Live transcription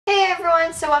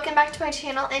everyone, so welcome back to my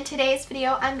channel. In today's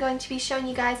video I'm going to be showing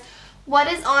you guys what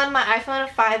is on my iPhone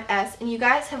 5s, and you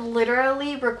guys have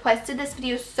literally requested this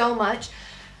video so much.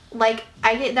 Like,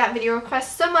 I get that video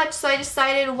request so much, so I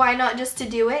decided why not just to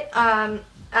do it. I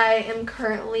am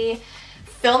currently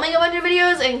filming a bunch of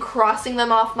videos and crossing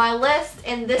them off my list,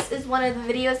 and this is one of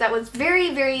the videos that was very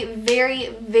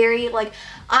like,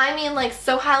 I mean, like,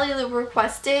 so highly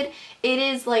requested. It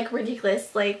is like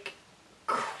ridiculous, like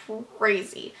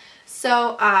crazy.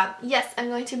 So yes, I'm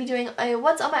going to be doing a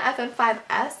what's on my iPhone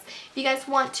 5s. If you guys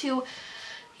want to,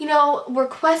 you know,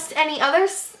 request any other,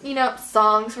 you know,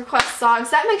 songs, request songs,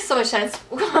 that makes so much sense.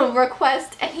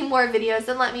 Request any more videos,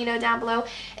 then let me know down below.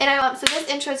 And so this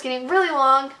intro is getting really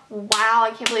long. Wow,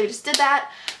 I can't believe I just did that.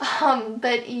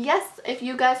 But yes, if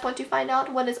you guys want to find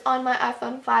out what is on my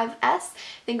iPhone 5s,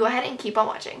 then go ahead and keep on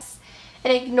watching.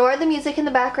 And ignore the music in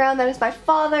the background. That is my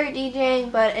father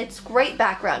DJing, but it's great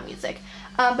background music.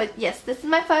 But yes, this is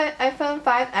my iPhone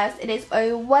 5s. It is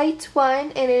a white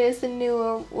one, and it is the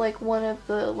newer, like one of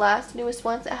the newest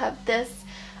ones. I have this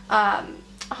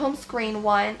home screen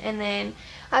one, and then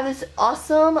I have this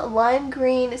awesome lime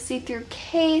green see-through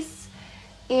case.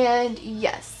 And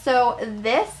yes, so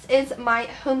this is my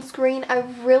home screen. I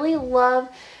really love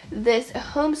this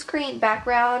home screen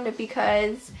background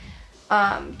because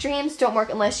dreams don't work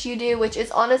unless you do, which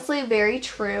is honestly very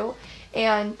true.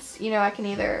 And you know, I can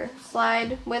either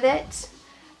slide with it,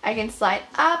 I can slide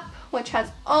up, which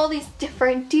has all these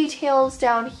different details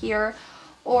down here,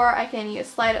 or I can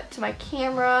slide up to my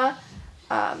camera,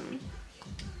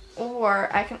 or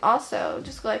I can also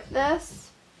just go like this,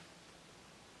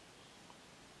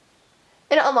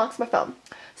 and it unlocks my phone.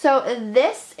 So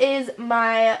this is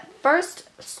my first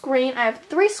screen. I have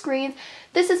 3 screens.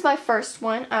 This is my first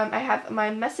one. I have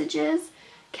my messages,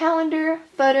 calendar,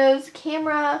 photos,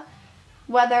 camera,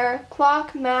 weather,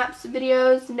 clock, maps,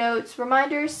 videos, notes,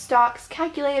 reminders, stocks,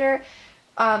 calculator,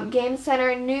 game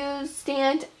center,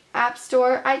 newsstand, app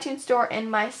store, iTunes store, and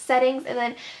my settings. And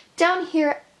then down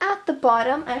here at the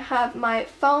bottom I have my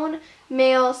phone,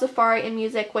 mail, Safari, and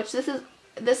music, which this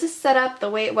is set up the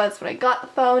way it was when I got the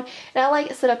phone, and I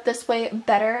like it set up this way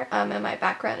better. And my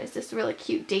background is just really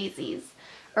cute daisies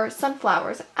or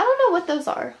sunflowers. I don't know what those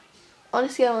are.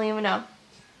 Honestly, I don't even know.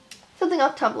 Something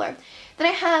off Tumblr. Then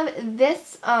I have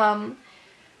this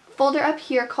folder up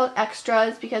here called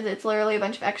extras because it's literally a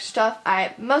bunch of extra stuff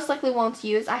I most likely won't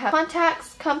use. I have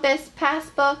contacts, compass,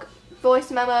 passbook, voice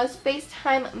memos,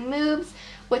 FaceTime, moves,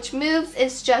 which moves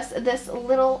is just this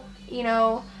little, you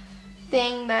know,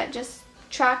 thing that just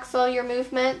tracks all your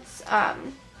movements.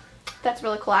 That's a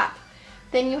really cool app.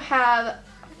 Then you have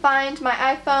Find My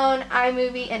iPhone,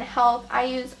 iMovie, and Health. I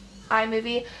use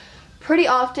iMovie pretty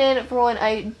often for when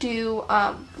I do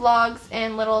vlogs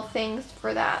and little things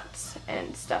for that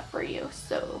and stuff for you.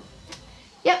 So,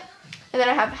 yep. And then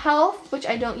I have Health, which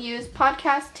I don't use,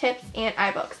 podcast, tips, and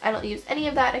iBooks. I don't use any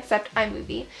of that except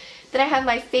iMovie. Then I have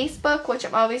my Facebook, which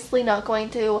I'm obviously not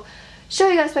going to show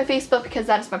you guys my Facebook because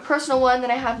that is my personal one. Then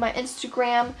I have my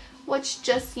Instagram, which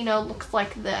just, you know, looks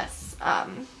like this.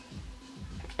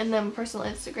 And then personal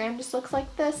Instagram just looks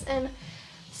like this and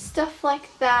stuff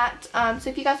like that. So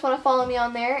if you guys want to follow me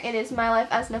on there, it is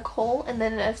mylifeasnicole, and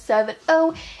then instead of an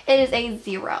O, it is a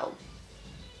 0.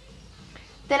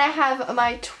 Then I have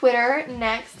my Twitter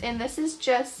next, and this is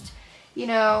just, you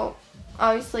know,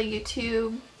 obviously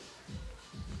YouTube,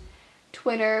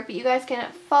 Twitter, but you guys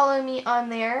can follow me on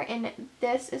there, and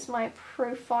this is my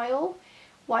profile.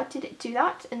 Why did it do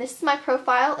that? And this is my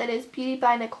profile. It is Beauty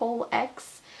by Nicole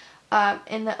X,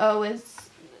 and the O is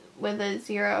with a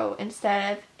 0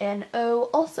 instead of an O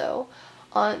also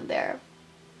on there.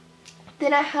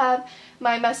 Then I have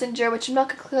my Messenger, which I'm not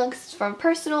going to click on because it's from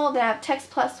personal. Then I have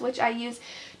Text Plus, which I use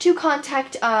to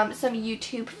contact some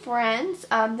YouTube friends.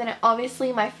 Then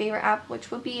obviously my favorite app,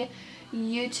 which would be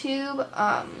YouTube.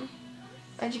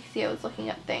 As you can see, I was looking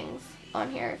up things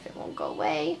on here if it won't go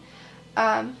away.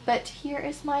 But here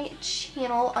is my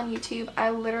channel on YouTube.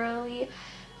 I literally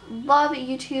love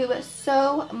YouTube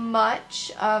so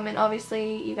much, and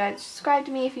obviously you guys subscribe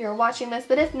to me if you're watching this,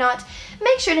 but if not,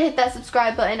 make sure to hit that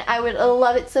subscribe button. I would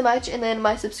love it so much. And then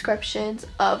my subscriptions,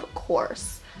 of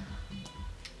course.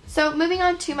 So moving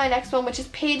on to my next one, which is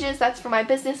pages. That's for my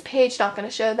business page, not going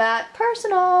to show that.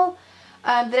 Personal.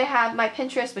 Then I have my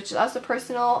Pinterest, which is also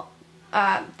personal.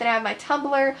 Then I have my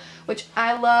Tumblr, which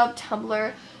I love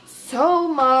Tumblr so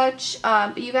much,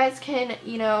 but you guys can,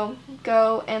 you know,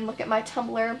 go and look at my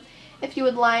Tumblr if you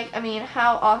would like. I mean,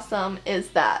 how awesome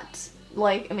is that?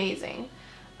 Like, amazing.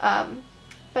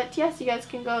 But yes, you guys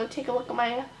can go take a look at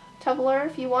my Tumblr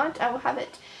if you want. I will have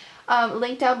it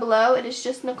linked down below. It is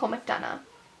just Nicole McDonough.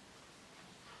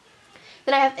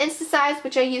 Then I have Instasize,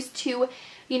 which I use to,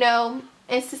 you know,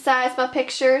 Instasize my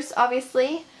pictures,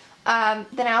 obviously.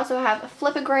 Then I also have a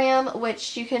Flipagram,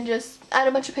 which you can just add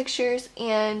a bunch of pictures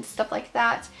and stuff like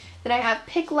that. Then I have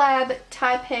PicLab,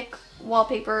 Typic,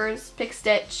 wallpapers,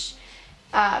 PicStitch,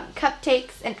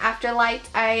 Cupcakes, and Afterlight.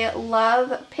 I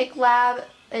love PicLab.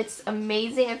 It's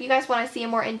amazing. If you guys want to see a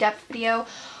more in-depth video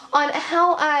on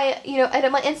how I, you know,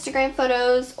 edit my Instagram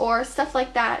photos or stuff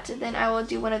like that, then I will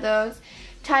do one of those.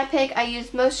 Typic I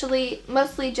use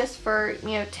mostly just for,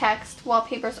 you know, text.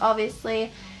 Wallpapers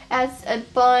obviously as a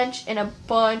bunch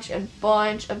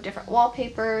of different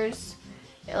wallpapers,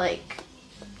 like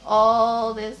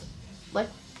all this, like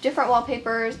different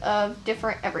wallpapers of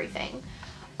different everything.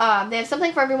 They have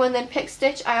something for everyone. Then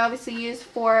PicStitch I obviously use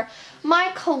for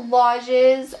my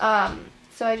collages.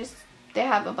 So they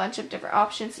have a bunch of different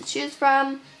options to choose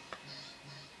from.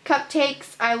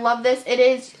 Cupcakes, I love this.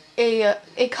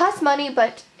 It costs money,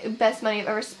 but best money I've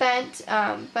ever spent.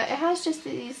 But it has just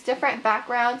these different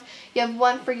backgrounds. You have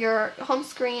one for your home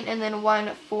screen and then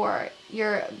one for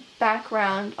your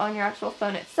background on your actual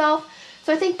phone itself.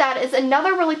 So I think that is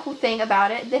another really cool thing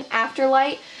about it. Then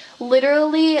Afterlight,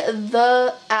 literally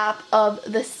the app of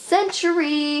the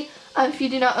century. If you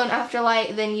do not own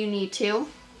Afterlight, then you need to.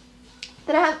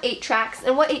 Then I have 8 Tracks,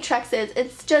 and what 8 Tracks is,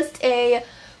 it's just a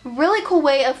really cool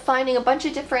way of finding a bunch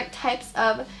of different types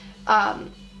of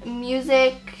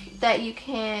music that you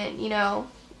can, you know,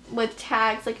 with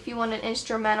tags, like if you want an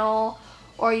instrumental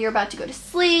or you're about to go to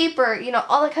sleep or, you know,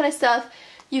 all that kind of stuff,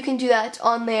 you can do that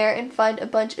on there and find a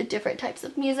bunch of different types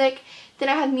of music. Then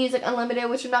I have Music Unlimited,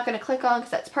 which I'm not going to click on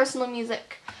because that's personal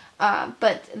music,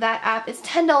 but that app is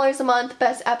 $10 a month,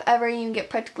 best app ever. You can get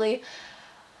practically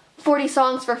 40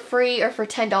 songs for free or for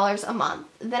 $10 a month.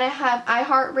 Then I have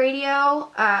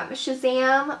iHeartRadio,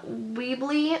 Shazam,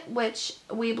 Weebly, which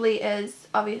Weebly is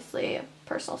obviously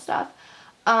personal stuff.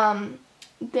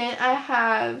 Then I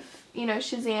have, you know,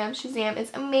 Shazam. Shazam is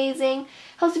amazing.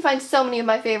 Helps you find so many of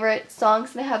my favorite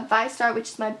songs. Then I have ViStar, which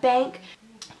is my bank.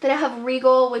 Then I have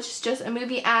Regal, which is just a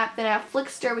movie app. Then I have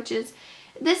Flickster, which is,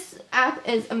 this app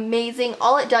is amazing.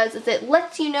 All it does is it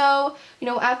lets you know,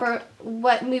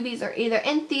 what movies are either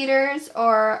in theaters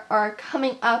or are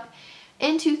coming up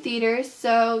into theaters.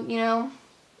 So, you know,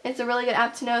 it's a really good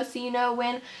app to know, so you know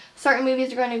when certain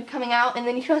movies are going to be coming out. And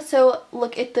then you can also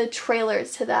look at the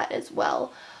trailers to that as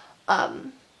well.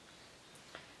 Then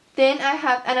I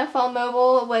have NFL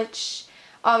Mobile, which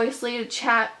obviously to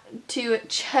check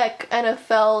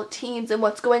NFL teams and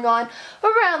what's going on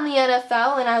around the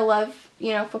NFL, and I love,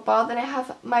 you know, football. Then I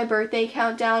have my birthday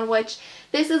countdown, which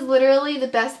this is literally the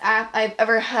best app I've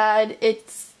ever had.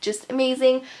 It's just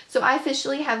amazing. So I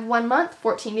officially have 1 month,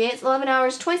 14 days, 11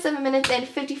 hours, 27 minutes, and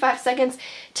 55 seconds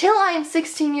till I am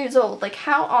 16 years old. Like,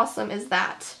 how awesome is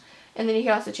that? And then you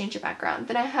can also change your background.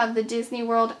 Then I have the Disney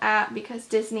World app because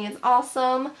Disney is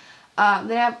awesome.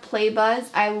 Then I have Playbuzz.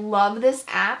 I love this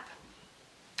app.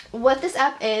 What this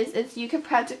app is you can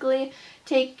practically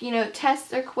take, you know,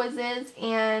 tests or quizzes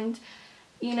and,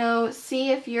 you know,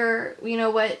 see if you're, you know,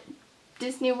 what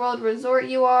Disney World resort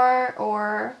you are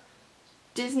or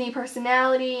Disney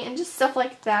personality and just stuff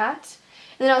like that.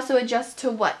 And then also adjust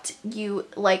to what you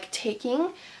like taking.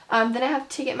 Then I have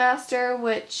Ticketmaster,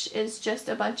 which is just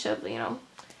a bunch of, you know,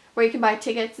 where you can buy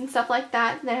tickets and stuff like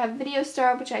that. And then I have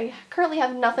VideoStar, which I currently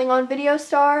have nothing on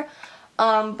VideoStar,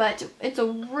 but it's a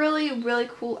really, really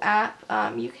cool app.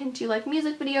 You can do like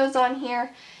music videos on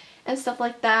here and stuff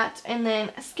like that. And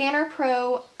then Scanner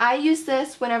Pro, I use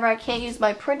this whenever I can't use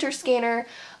my printer scanner.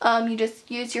 You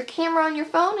just use your camera on your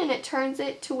phone and it turns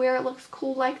it to where it looks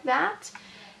cool like that.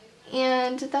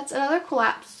 And that's another cool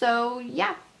app. So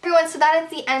yeah. Everyone, so that is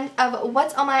the end of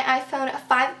what's on my iPhone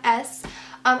 5s.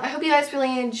 I hope you guys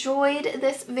really enjoyed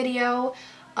this video.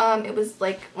 It was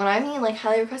like, when I mean like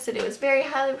highly requested, it was very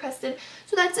highly requested.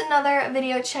 So that's another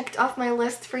video checked off my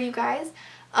list for you guys.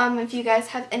 If you guys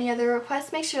have any other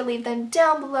requests, make sure to leave them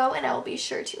down below and I will be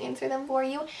sure to answer them for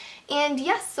you. And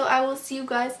yes, so I will see you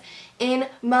guys in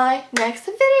my next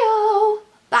video.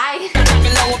 Bye!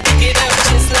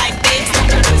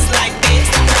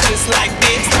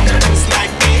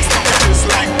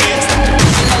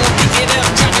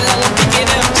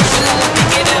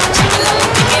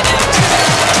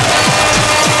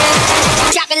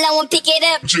 Pick it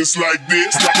up just like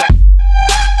this.